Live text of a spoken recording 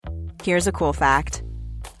Here's a cool fact.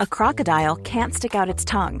 A crocodile can't stick out its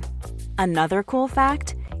tongue. Another cool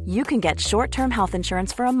fact, you can get short-term health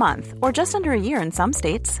insurance for a month or just under a year in some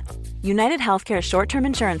states. United Healthcare short-term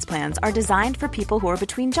insurance plans are designed for people who are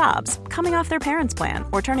between jobs, coming off their parents' plan,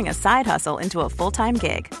 or turning a side hustle into a full-time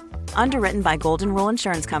gig. Underwritten by Golden Rule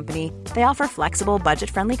Insurance Company, they offer flexible,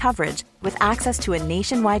 budget-friendly coverage with access to a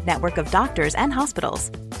nationwide network of doctors and hospitals.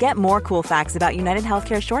 Get more cool facts about United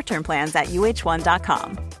Healthcare short-term plans at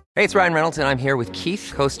uh1.com. Hey, it's Ryan Reynolds, and I'm here with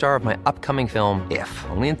Keith, co-star of my upcoming film, If,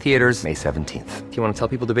 only in theaters May 17th. Do you want to tell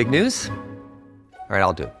people the big news? All right,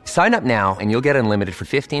 I'll do it. Sign up now and you'll get unlimited for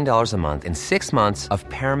 $15 a month and 6 months of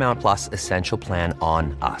Paramount Plus Essential Plan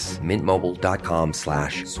on us.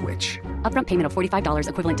 MintMobile.com/switch. Upfront payment of $45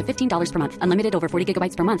 equivalent to $15 per month. Unlimited over 40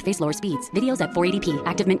 gigabytes per month. Face lower speeds. Videos at 480p.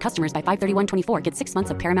 Active Mint customers by 531.24 get 6 months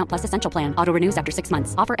of Paramount Plus Essential Plan. Auto renews after 6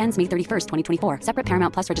 months. Offer ends May 31st, 2024. Separate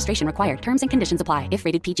Paramount Plus registration required. Terms and conditions apply if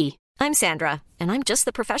rated PG. I'm Sandra, and I'm just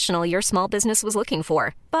the professional your small business was looking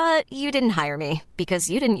for. But you didn't hire me because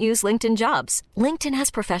you didn't use LinkedIn Jobs. LinkedIn has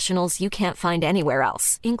professionals you can't find anywhere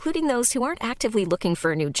else, including those who aren't actively looking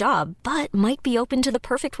for a new job, but might be open to the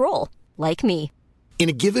perfect role, like me. In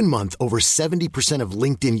a given month, over 70% of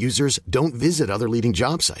LinkedIn users don't visit other leading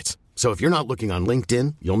job sites. So if you're not looking on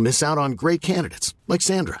LinkedIn, you'll miss out on great candidates like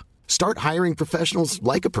Sandra. Start hiring professionals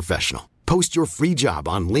like a professional. Post your free job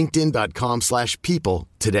on linkedin.com/people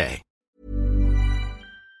today.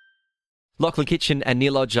 Lachlan Kitchen and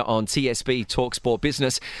Neil Odger on TSB Talk Sport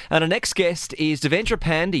Business. And our next guest is Devendra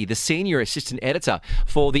Pandey, the Senior Assistant Editor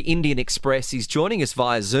for the Indian Express. He's joining us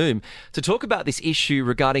via Zoom to talk about this issue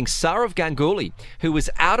regarding Sourav Ganguly, who was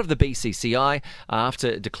out of the BCCI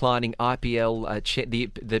after declining IPL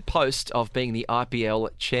the post of being the IPL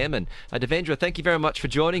chairman. Devendra, thank you very much for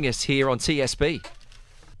joining us here on TSB.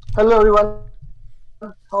 Hello, everyone.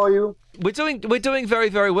 How are you? We're doing very,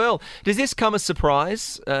 very well. Does this come as a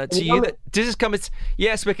surprise to you?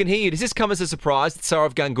 Yes, we can hear you. Does this come as a surprise that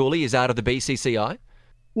Sourav Ganguly is out of the BCCI?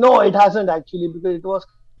 No, it hasn't actually, because it was,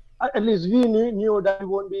 at least we knew that he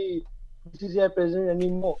won't be BCCI president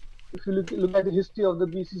anymore. If you look at the history of the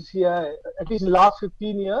BCCI, at least in the last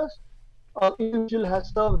 15 years, individual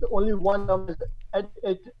has served only one term at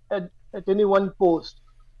any one post.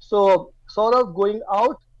 So Sourav going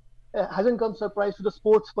out hasn't come surprise to the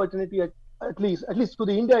sports fraternity at least to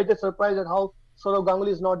the India. It is surprised at how Sourav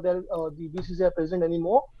Ganguly is not there, the BCCI president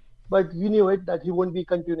anymore. But we knew it that he won't be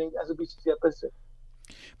continuing as a BCCI president.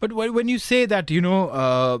 But when you say that,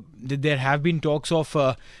 there have been talks of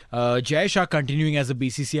Jai Shah continuing as a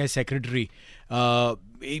BCCI secretary, does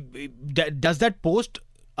that post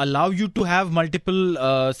allow you to have multiple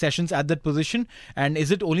sessions at that position? And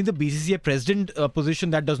is it only the BCCI president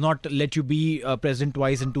position that does not let you be president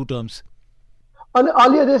twice in 2 terms? And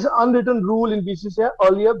earlier, there's an unwritten rule in BCCI.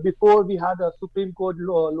 Earlier, before we had a Supreme Court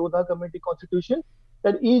Lodha Committee constitution,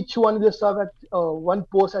 that each one will serve at one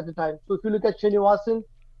post at a time. So if you look at Srinivasan,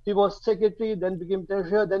 he was secretary, then became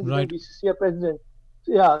treasurer, then became BCCI president.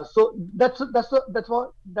 Yeah, so that's how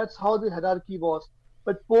the hierarchy was.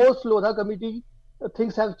 But post Lodha Committee,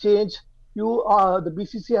 things have changed. The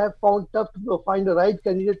BCCI have found tough to find the right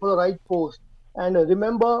candidate for the right post. And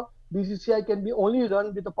remember, BCCI can be only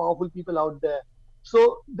run with the powerful people out there.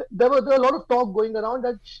 So there were a lot of talk going around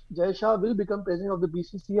that Jai Shah will become president of the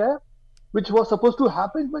BCCI, which was supposed to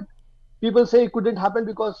happen, but people say it couldn't happen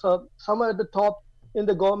because someone at the top in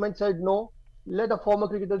the government said no, let a former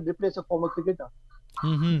cricketer replace a former cricketer.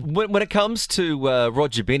 Mm-hmm. When it comes to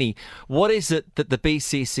Roger Binny, what is it that the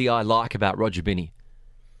BCCI like about Roger Binny?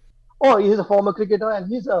 Oh, he's a former cricketer and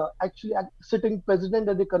he's actually sitting president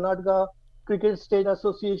at the Karnataka Cricket State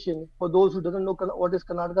Association. For those who doesn't know what is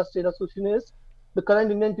Karnataka State Association is, the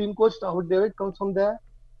current Indian team coach Rahul Dravid comes from there,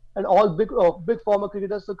 and all big former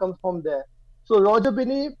cricketers comes from there. So Roger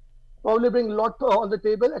Binny probably bring a lot on the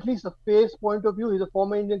table, at least a face point of view. He's a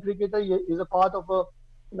former Indian cricketer. He's a part of a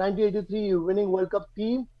 1983 winning World Cup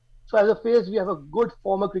team. So as a face, we have a good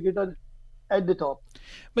former cricketer at the top.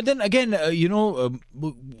 But then again,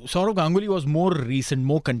 Sourav Ganguly was more recent,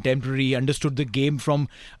 more contemporary, understood the game from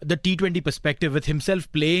the T20 perspective with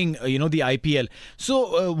himself playing, the IPL.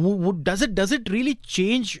 So does it really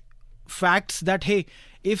change facts that, hey,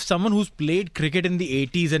 if someone who's played cricket in the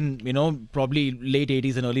 80s and, probably late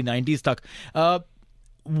 80s and early 90s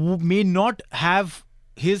may not have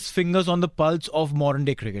his fingers on the pulse of modern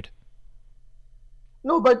day cricket?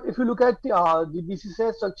 No, but if you look at the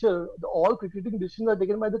BCCI structure, all cricketing decisions are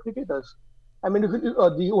taken by the cricketers. I mean,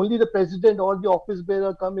 only the president or the office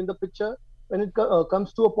bearer come in the picture when it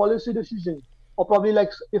comes to a policy decision, or probably like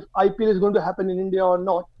if IPL is going to happen in India or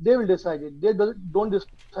not, they will decide it. They don't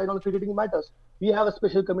decide on cricketing matters. We have a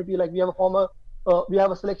special committee, like we have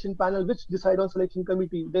a selection panel which decide on selection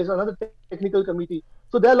committee. There's another technical committee.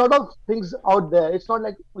 So there are a lot of things out there. It's not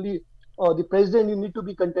like only the president. You need to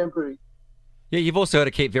be contemporary. Yeah, you've also got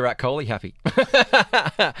to keep Virat Kohli happy.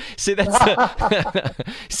 See, that's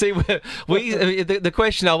the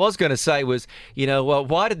question I was going to say was, well,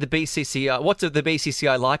 why did the BCCI? What did the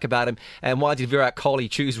BCCI like about him, and why did Virat Kohli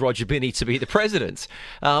choose Roger Binny to be the president?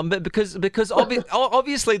 But because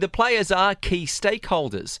obviously the players are key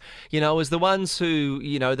stakeholders, as the ones who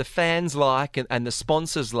the fans like and the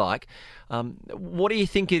sponsors like. What do you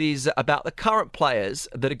think it is about the current players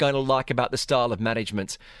that are going to like about the style of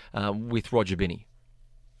management with Roger Binny?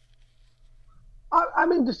 I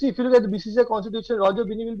mean, if you look at the BCCI constitution, Roger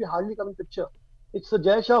Binny will be hardly coming picture. It's the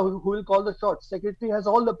Jai Shah who will call the shots. Secretary has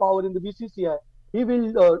all the power in the BCCI. He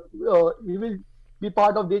will be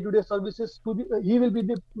part of day-to-day services. He will be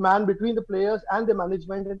the man between the players and the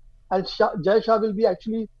management, and Jai Shah will be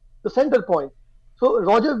actually the center point. So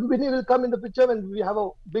Roger Binny will come in the picture when we have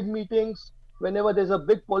big meetings, whenever there's a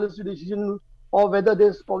big policy decision or whether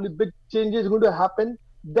there's probably big changes going to happen,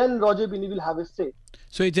 then Roger Binny will have his say.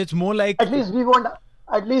 So it's more like at least we won't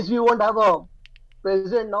have a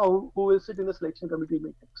president now who will sit in the selection committee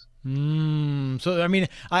meetings. So I mean,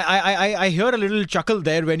 I hear a little chuckle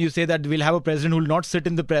there when you say that we'll have a president who will not sit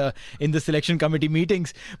in the selection committee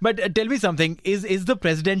meetings. But tell me something: is the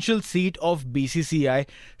presidential seat of BCCI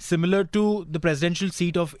similar to the presidential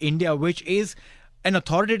seat of India, which is an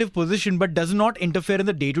authoritative position but does not interfere in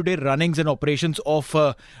the day-to-day runnings and operations of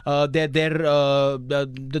the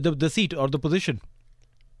seat or the position?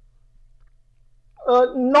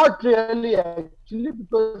 Not really, actually,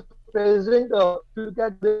 because president, if you look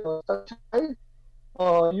at the structure,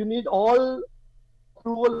 you need all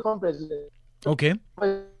approval from president. Okay.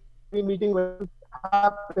 When the meeting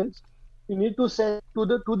happens, you need to send to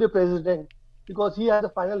the president because he has the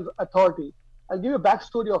final authority. I'll give you a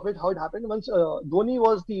backstory of it, how it happened. Once Dhoni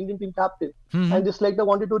was the Indian team captain, and the selector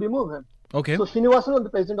wanted to remove him. Okay. So Srinivasan was the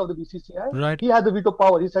president of the BCCI. Right. He had the veto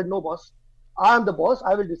power. He said, "No, boss. I am the boss.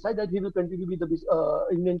 I will decide that he will continue to be the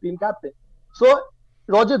Indian team captain." So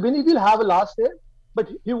Roger Binny will have a last say, but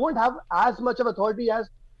he won't have as much of authority as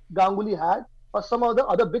Ganguly had or some of the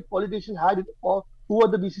other big politicians had, or who were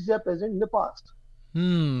the BCCI president in the past.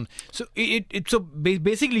 So so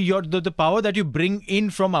basically the power that you bring in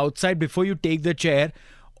from outside before you take the chair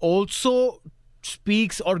also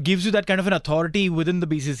speaks or gives you that kind of an authority within the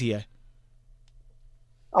BCCI.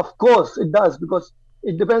 Of course, it does, because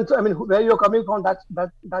it depends. I mean, where you're coming from,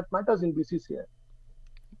 that matters in BCCI.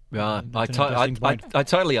 Yeah, I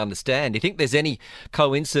totally understand. Do you think there's any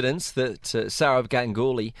coincidence that Sourav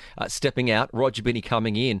Ganguly stepping out, Roger Binny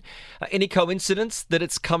coming in? Any coincidence that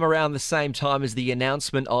it's come around the same time as the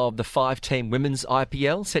announcement of the 5-team women's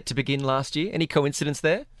IPL set to begin last year? Any coincidence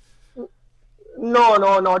there? No,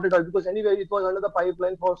 not at all. Because anyway, it was under the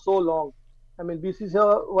pipeline for so long. I mean,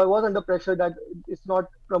 BCCI was under pressure that it's not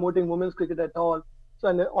promoting women's cricket at all. So,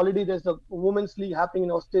 and already there's a women's league happening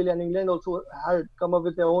in Australia, and England also had come up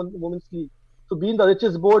with their own women's league. So being the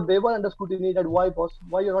richest board, they were under scrutiny that why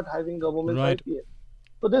you're not having a women's IPL.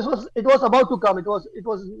 So it was about to come. It was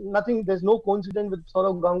nothing. There's no coincidence with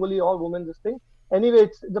Sourav Ganguly or women's this thing. Anyway,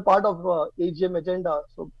 it's the part of AGM agenda.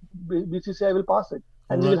 So BCCI will pass it,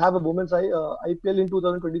 and we will have a women's IPL in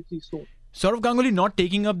 2023 soon. Sourav Ganguly not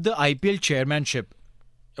taking up the IPL chairmanship.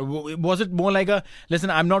 Was it more like listen,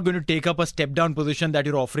 I'm not going to take up a step down position that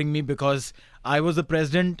you're offering me because I was the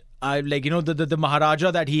president. The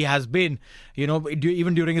Maharaja that he has been,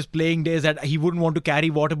 even during his playing days, that he wouldn't want to carry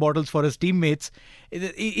water bottles for his teammates.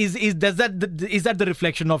 Is that the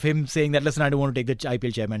reflection of him saying that, listen, I don't want to take the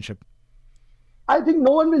IPL chairmanship? I think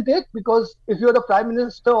no one will take, because if you're the prime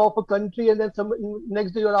minister of a country and then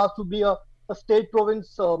next day you're asked to be a state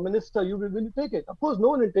province minister, will you take it? Of course, no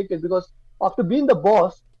one will take it, because after being the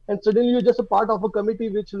boss and suddenly you're just a part of a committee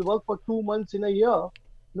which will work for 2 months in a year.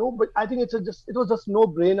 No, but I think it was just no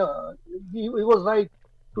brainer. He was right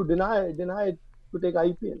to deny it to take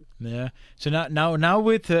IPL. Yeah. So now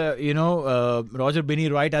with Roger Binny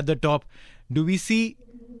right at the top, do we see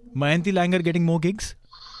Mayanti Langer getting more gigs?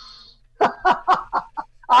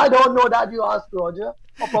 I don't know that. You ask Roger,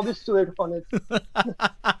 or probably Stuart on it.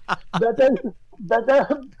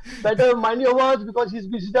 Better mind your words, because he's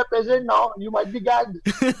BCCI president now. You might be gagged.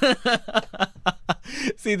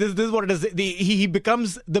 See, this is what it is. He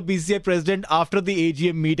becomes the BCCI president after the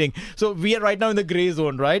AGM meeting. So we are right now in the grey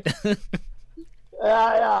zone, right?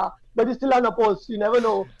 Yeah. but he's still unopposed. You never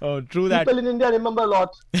know. Oh, true that. People in India remember a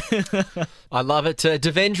lot. I love it.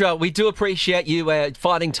 Devendra, we do appreciate you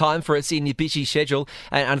finding time for us in your busy schedule.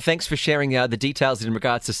 And thanks for sharing the details in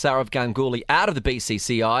regards to Sourav Ganguly out of the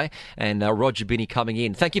BCCI and Roger Binney coming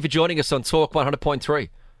in. Thank you for joining us on Talk 100.3.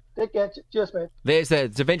 Take care. Cheers, mate. There's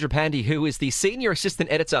Devendra Pandey, who is the senior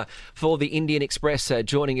assistant editor for the Indian Express,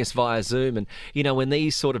 joining us via Zoom. And, you know, when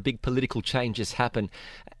these sort of big political changes happen,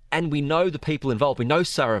 and we know the people involved, we know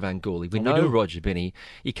Sourav Ganguly, we know Roger Binney,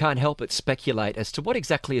 you can't help but speculate as to what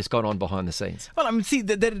exactly has gone on behind the scenes. Well, I mean, see,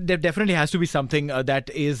 there definitely has to be something that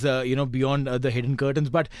is, beyond the hidden curtains.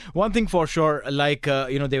 But one thing for sure, like,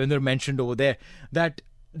 Devendra mentioned over there, that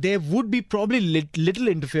there would be probably little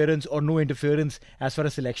interference or no interference as far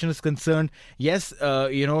as selection is concerned. Yes,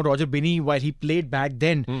 Roger Binney, while he played back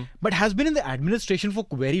then, but has been in the administration for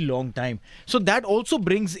a very long time. So that also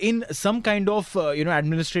brings in some kind of,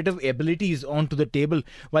 administrative abilities onto the table.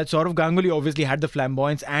 While Sourav Ganguly obviously had the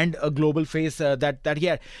flamboyance and a global face that he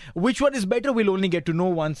had. Which one is better, we'll only get to know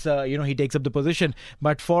once, he takes up the position.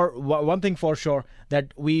 But for one thing for sure,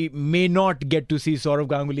 that we may not get to see Sourav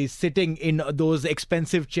Ganguly sitting in those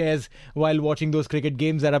expensive chairs while watching those cricket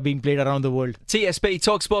games that are being played around the world. TSB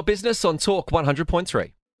Talk Sport Business on Talk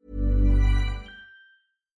 100.3.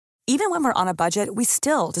 Even when we're on a budget, we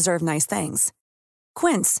still deserve nice things.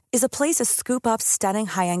 Quince is a place to scoop up stunning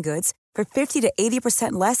high-end goods for 50 to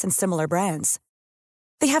 80% less than similar brands.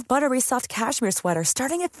 They have buttery soft cashmere sweaters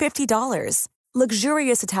starting at $50,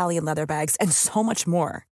 luxurious Italian leather bags, and so much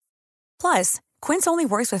more. Plus, Quince only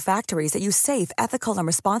works with factories that use safe, ethical, and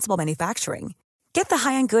responsible manufacturing. Get the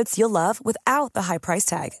high-end goods you'll love without the high price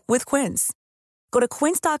tag with Quince. Go to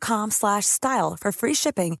quince.com/style for free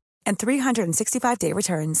shipping and 365-day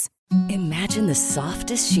returns. Imagine the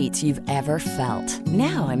softest sheets you've ever felt.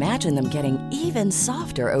 Now imagine them getting even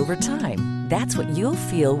softer over time. That's what you'll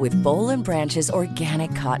feel with Boll & Branch's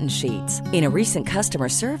organic cotton sheets. In a recent customer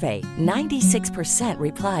survey, 96%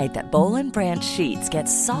 replied that Boll & Branch sheets get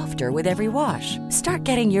softer with every wash. Start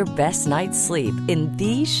getting your best night's sleep in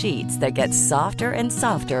these sheets that get softer and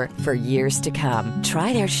softer for years to come.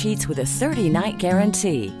 Try their sheets with a 30-night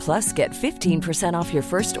guarantee. Plus, get 15% off your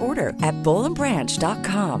first order at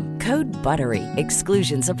bollandbranch.com. Code BUTTERY.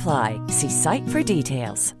 Exclusions apply. See site for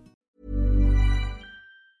details.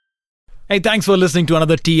 Hey, thanks for listening to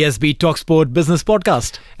another TSB Talksport Business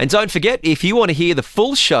Podcast. And don't forget, if you want to hear the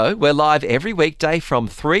full show, we're live every weekday from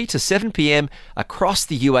 3 to 7 p.m. across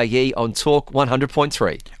the UAE on Talk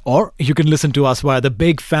 100.3. Or you can listen to us via the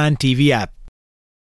Big Fan TV app.